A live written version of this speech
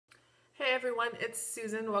everyone, it's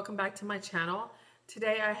Susan. Welcome back to my channel.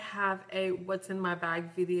 Today I have a what's in my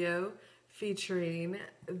bag video featuring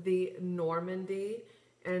the Normandy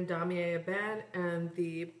and Damier Ebene and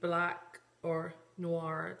the black or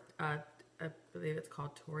noir, I believe it's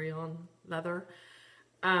called Torion leather.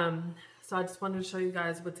 So I just wanted to show you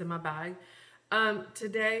guys what's in my bag.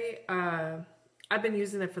 Today I've been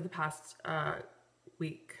using it for the past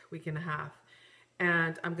week and a half,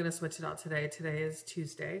 and I'm gonna switch it out today. Today is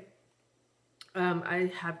Tuesday.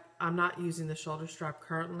 I'm not using the shoulder strap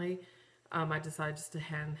currently. I decided just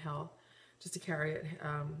to carry it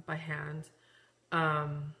by hand,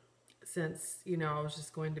 since I was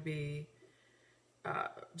just going to be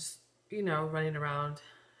running around,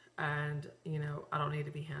 and I don't need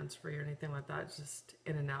to be hands-free or anything like that, just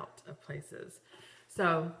in and out of places.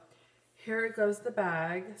 So here goes the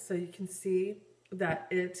bag. So you can see that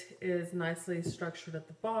it is nicely structured at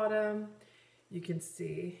the bottom. You can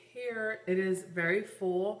see here, it is very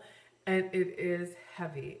full and it is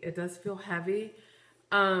heavy. It does feel heavy.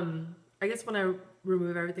 I guess when I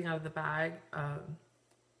remove everything out of the bag,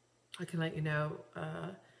 I can let you know,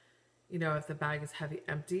 if the bag is heavy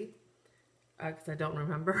empty, because I don't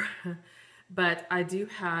remember. But I do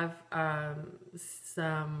have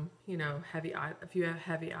some, a few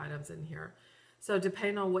heavy items in here. So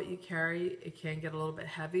depending on what you carry, it can get a little bit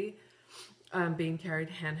heavy, being carried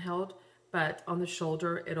handheld. But on the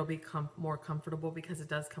shoulder, it'll be more comfortable because it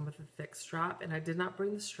does come with a thick strap. And I did not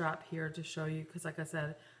bring the strap here to show you because, like I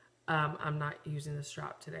said, I'm not using the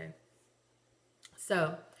strap today.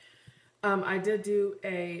 So I did do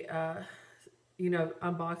a,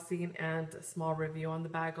 unboxing and a small review on the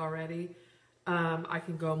bag already. I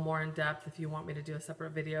can go more in depth if you want me to do a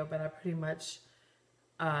separate video, but I pretty much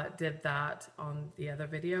did that on the other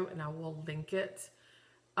video, and I will link it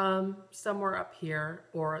somewhere up here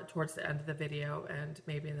or towards the end of the video, and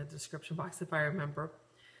maybe in the description box if I remember.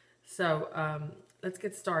 So let's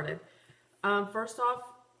get started. First off,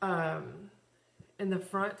 in the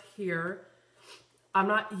front here, I'm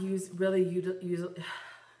not can't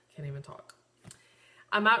even talk.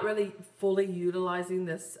 I'm not really fully utilizing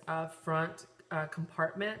this front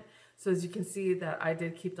compartment. So as you can see that I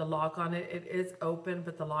did keep the lock on it. It is open,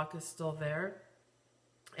 but the lock is still there.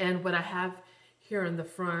 And what I have here in the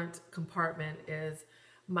front compartment is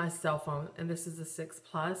my cell phone, and this is a 6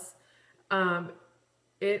 Plus.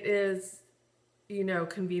 It is,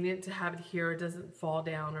 convenient to have it here. It doesn't fall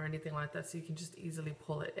down or anything like that, so you can just easily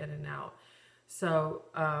pull it in and out. So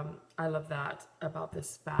I love that about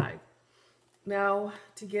this bag. Now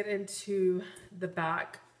to get into the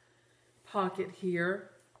back pocket here,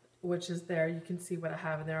 which is there, you can see what I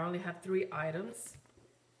have in there. I only have 3 items.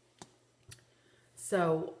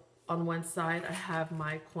 So on one side, I have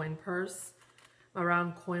my coin purse, my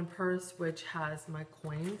round coin purse, which has my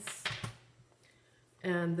coins.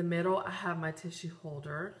 In the middle, I have my tissue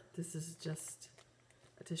holder. This is just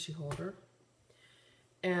a tissue holder.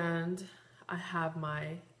 And I have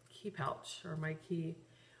my key pouch, or my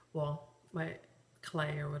my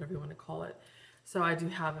clay, or whatever you want to call it. So I do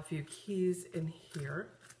have a few keys in here.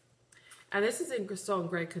 And this is still in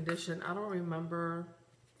great condition. I don't remember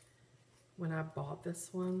when I bought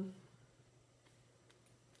this one.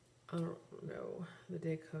 I don't know. The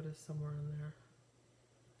day code is somewhere in there.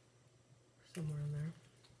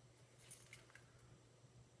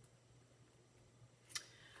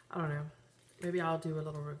 I don't know. Maybe I'll do a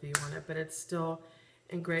little review on it, but it's still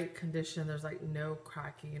in great condition. There's like no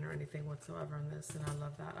cracking or anything whatsoever in this, and I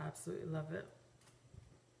love that. I absolutely love it.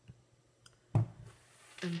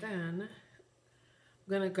 And then I'm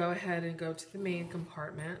going to go ahead and go to the main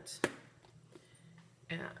compartment.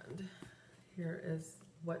 And here is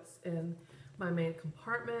what's in my main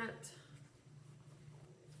compartment.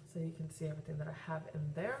 So you can see everything that I have in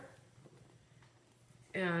there.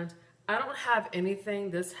 And I don't have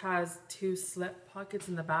anything. This has 2 slip pockets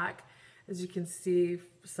in the back, as you can see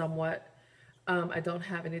somewhat. I don't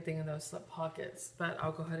have anything in those slip pockets, but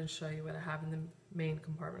I'll go ahead and show you what I have in the main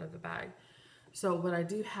compartment of the bag. So what I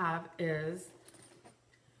do have is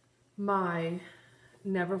my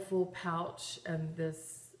Neverfull pouch, and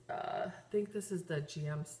this, I think this is the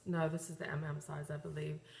GM, no, this is the MM size, I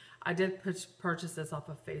believe. I did purchase this off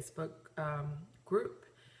a Facebook group.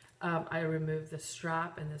 I removed the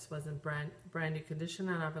strap, and this was in brand new condition,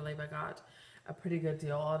 and I believe I got a pretty good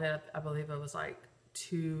deal on it. I believe it was like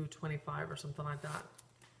 $2.25 or something like that.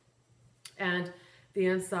 And the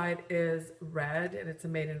inside is red, and it's a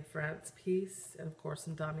made in France piece, and of course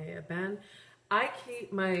in Damier Ebene. I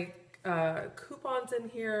keep my coupons in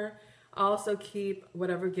here. I also keep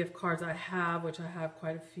whatever gift cards I have, which I have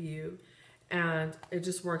quite a few, and it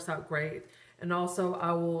just works out great. And also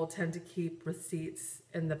I will tend to keep receipts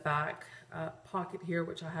in the back pocket here,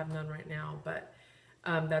 which I have none right now, but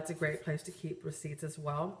that's a great place to keep receipts as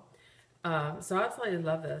well. So I absolutely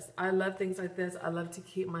love this. I love things like this. I love to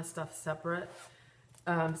keep my stuff separated.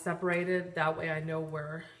 That way I know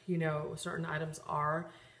where, you know, certain items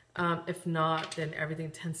are. If not, then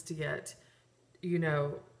everything tends to get, you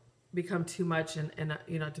know, become too much and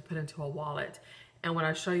you know, to put into a wallet. And when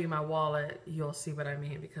I show you my wallet, you'll see what I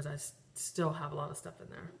mean, because I still have a lot of stuff in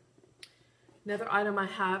there. Another item I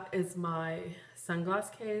have is my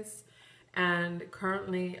sunglass case. And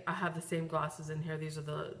currently I have the same glasses in here. These are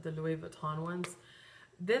the Louis Vuitton ones.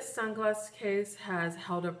 This sunglass case has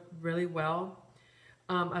held up really well.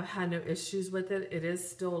 I've had no issues with it. It is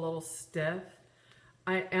still a little stiff.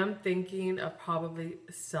 I am thinking of probably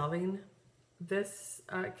selling this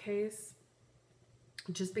case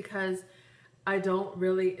just because I don't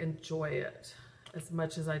really enjoy it as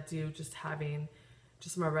much as I do just having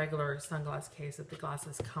just my regular sunglass case that the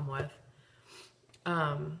glasses come with.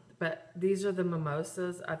 But these are the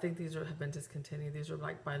mimosas. I think these have been discontinued. These are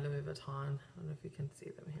like by Louis Vuitton. I don't know if you can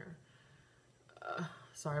see them here.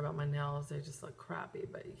 Sorry about my nails. They just look crappy,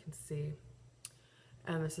 but you can see.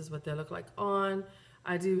 And this is what they look like on.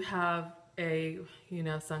 I do have a, you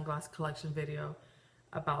know, sunglass collection video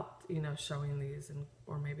about, you know, showing these and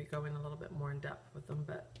or maybe going a little bit more in depth with them.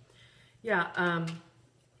 But yeah,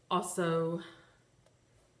 also,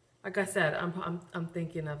 like I said, I'm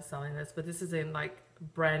thinking of selling this, but this is in like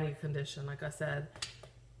brand new condition. Like I said,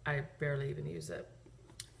 I barely even use it.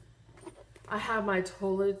 I have my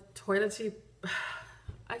toiletry.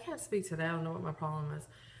 I can't speak today. I don't know what my problem is.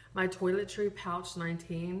 My toiletry pouch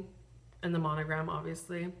 19, and the monogram,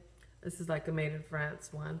 obviously. This is like a made in France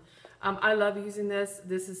one. I love using this.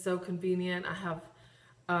 This is so convenient. I have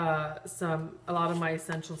a lot of my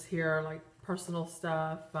essentials here, like personal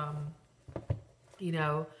stuff. You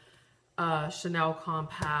know. Chanel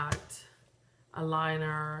compact, a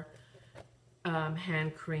liner,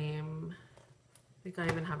 hand cream. I think I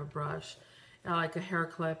even have a brush. Like a hair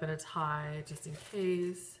clip and a tie, just in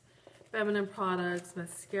case. Feminine products,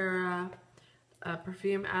 mascara, a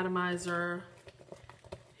perfume atomizer.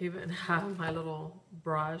 Even have my little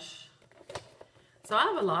brush. So I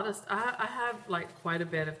have a lot of, I have like quite a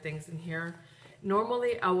bit of things in here.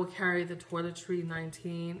 Normally I will carry the toiletry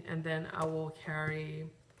 19, and then I will carry,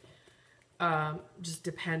 just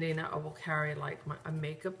depending, I will carry like a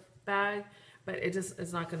makeup bag, but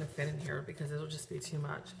it's not going to fit in here because it'll just be too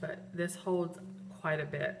much. But this holds quite a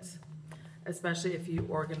bit, especially if you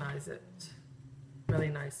organize it really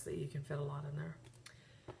nicely. You can fit a lot in there.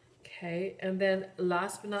 Okay, and then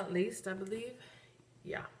last but not least, I believe,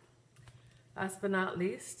 yeah, last but not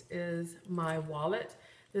least is my wallet.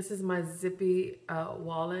 This is my Zippy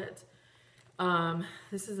wallet.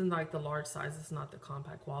 This is in like the large size. It's not the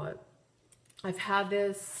compact wallet. I've had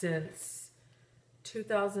this since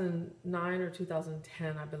 2009 or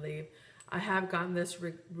 2010, I believe. I have gotten this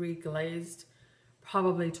reglazed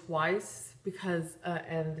probably twice because,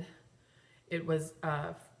 and it was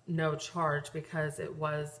no charge because it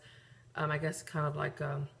was, I guess, kind of like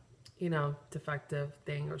a, you know, defective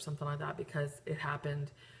thing or something like that, because it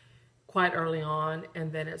happened quite early on,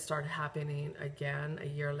 and then it started happening again a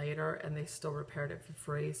year later, and they still repaired it for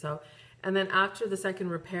free. So, and then after the second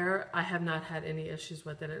repair, I have not had any issues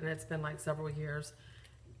with it, and it's been like several years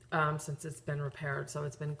since it's been repaired, so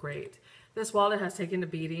it's been great. This wallet has taken a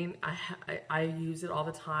beating. I use it all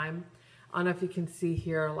the time. I don't know if you can see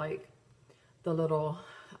here, like the little,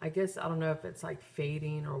 I guess, I don't know if it's like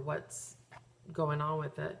fading or what's going on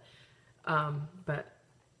with it, but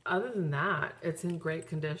other than that, it's in great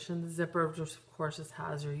condition. The zipper, just of course, just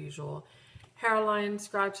has your usual hairline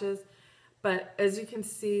scratches. But as you can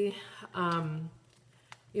see,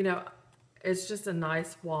 you know, it's just a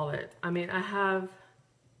nice wallet. I mean, I have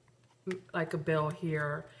like a bill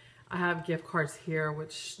here. I have gift cards here,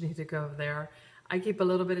 which need to go there. I keep a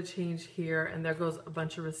little bit of change here, and there goes a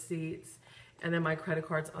bunch of receipts, and then my credit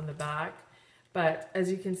cards on the back. But as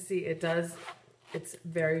you can see, it's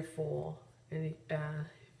very full, and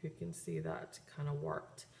you can see that kind of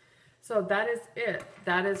worked. So that is it.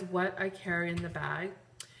 That is what I carry in the bag.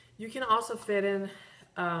 You can also fit in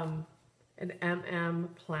an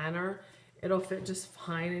MM planner. It'll fit just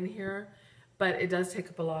fine in here, but it does take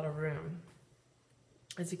up a lot of room.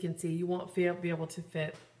 As you can see, you won't be able to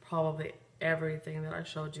fit probably everything that I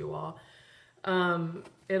showed you all.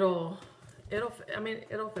 It'll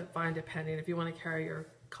fit fine depending if you want to carry your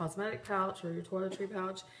cosmetic pouch or your toiletry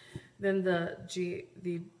pouch. Then the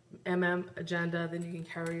MM agenda, then you can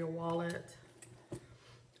carry your wallet.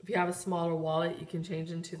 If you have a smaller wallet, you can change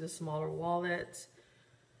into the smaller wallet.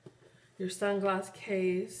 Your sunglass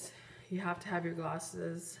case, you have to have your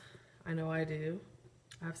glasses. I know I do.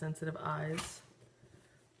 I have sensitive eyes.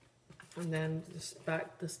 And then just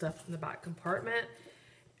back the stuff in the back compartment.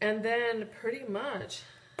 And then pretty much,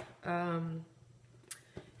 you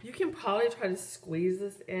can probably try to squeeze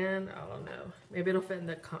this in. I don't know. Maybe it'll fit in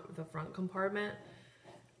the front compartment.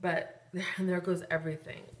 But there goes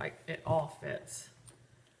everything. Like, it all fits.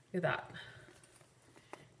 Look at that.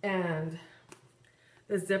 And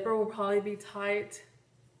the zipper will probably be tight,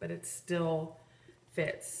 but it still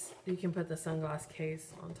fits. You can put the sunglass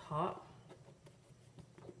case on top.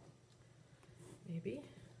 Maybe.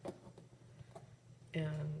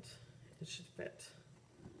 And it should fit.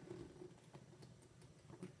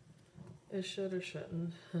 It should or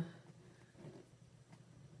shouldn't. It's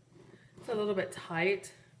a little bit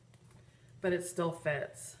tight, but it still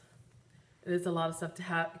fits. It is a lot of stuff to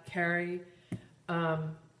carry.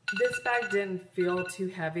 This bag didn't feel too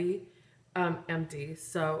heavy, empty.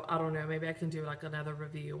 So I don't know, maybe I can do like another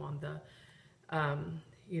review on the,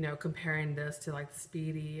 you know, comparing this to like the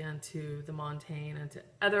Speedy and to the Montaigne and to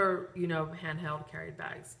other, you know, handheld carried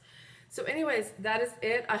bags. So anyways, that is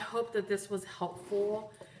it. I hope that this was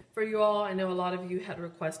helpful for you all. I know a lot of you had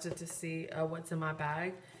requested to see what's in my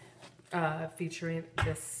bag, featuring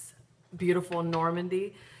this beautiful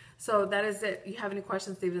Normandy. So that is it. If you have any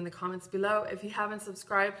questions, leave it in the comments below. If you haven't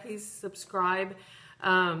subscribed, please subscribe.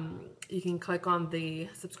 You can click on the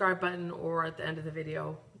subscribe button, or at the end of the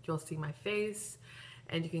video, you'll see my face,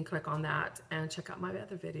 and you can click on that and check out my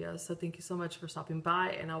other videos. So thank you so much for stopping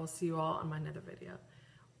by, and I will see you all on my another video.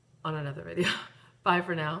 Bye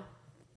for now.